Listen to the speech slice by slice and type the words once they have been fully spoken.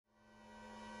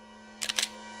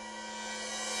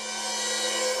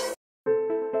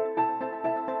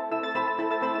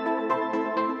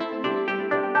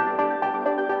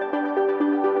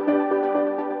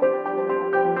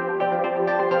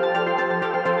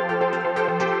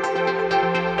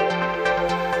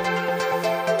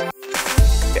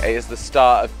Today is the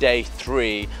start of day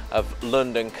 3 of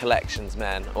London Collections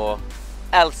Men, or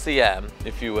LCM,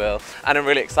 if you will, and I'm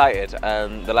really excited.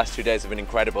 The last 2 days have been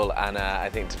incredible, and I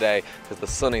think today, because the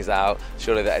sun is out,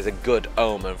 surely that is a good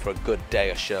omen for a good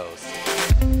day of shows.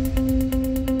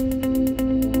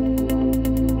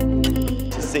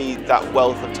 To see that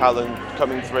wealth of talent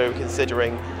coming through,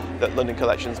 considering that London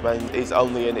Collections Men is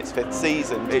only in its 5th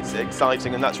season, it's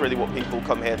exciting, and that's really what people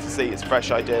come here to see. It's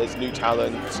fresh ideas, new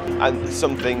talent, and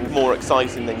something more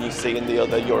exciting than you see in the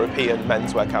other European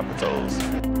menswear capitals.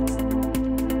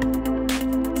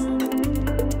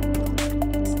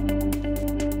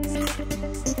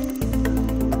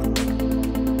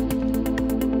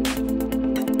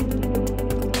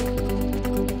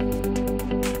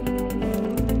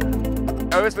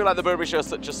 I always feel like the Burberry show is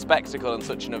such a spectacle and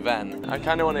such an event. I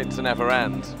kind of want it to never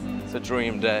end. It's a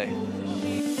dream day.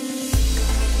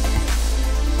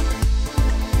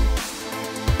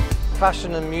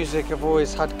 Fashion and music have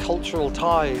always had cultural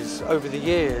ties over the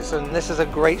years, and this is a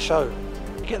great show.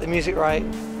 You get the music right,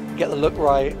 you get the look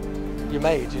right, you're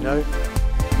made, you know?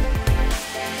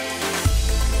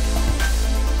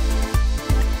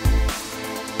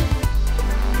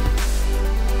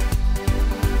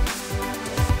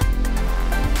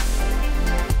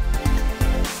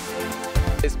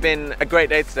 It's been a great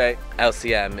day today.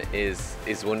 LCM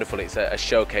is wonderful. It's a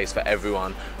showcase for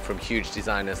everyone, from huge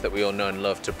designers that we all know and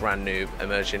love to brand new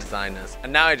emerging designers.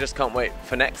 And now I just can't wait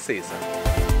for next season.